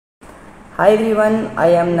Hi everyone, I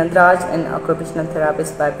am Nandraj, an occupational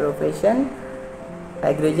therapist by profession.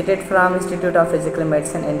 I graduated from Institute of Physical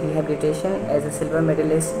Medicine and Rehabilitation as a silver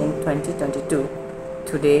medalist in 2022.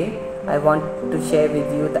 Today, I want to share with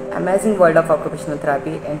you the amazing world of occupational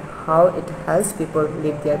therapy and how it helps people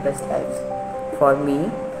live their best lives. For me,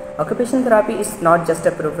 occupational therapy is not just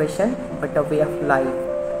a profession but a way of life.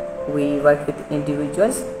 We work with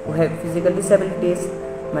individuals who have physical disabilities,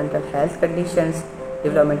 mental health conditions,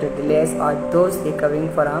 developmental delays, or those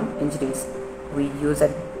recovering from injuries. We use a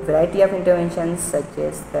variety of interventions such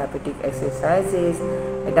as therapeutic exercises,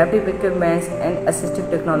 adaptive equipments, and assistive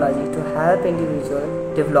technology to help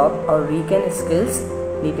individuals develop or regain skills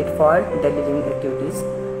needed for daily living activities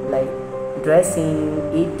like dressing,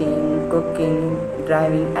 eating, cooking,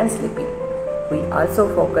 driving, and sleeping. We also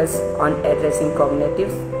focus on addressing cognitive,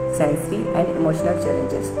 sensory, and emotional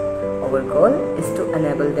challenges. Our goal is to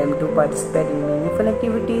enable them to participate in meaningful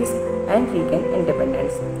activities and regain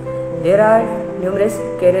independence. There are numerous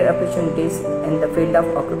career opportunities in the field of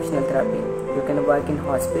occupational therapy. You can work in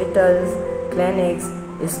hospitals, clinics,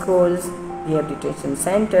 schools, rehabilitation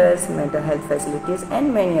centers, mental health facilities,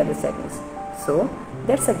 and many other settings. So,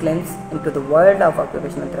 that's a glimpse into the world of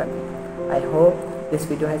occupational therapy. I hope this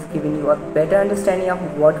video has given you a better understanding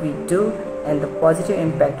of what we do and the positive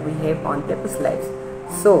impact we have on people's lives.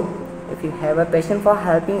 So, if you have a passion for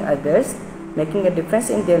helping others, making a difference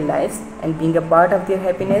in their lives, and being a part of their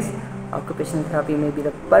happiness, occupational therapy may be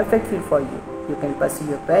the perfect field for you. You can pursue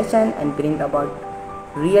your passion and bring about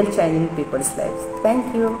real change in people's lives.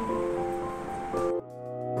 Thank you.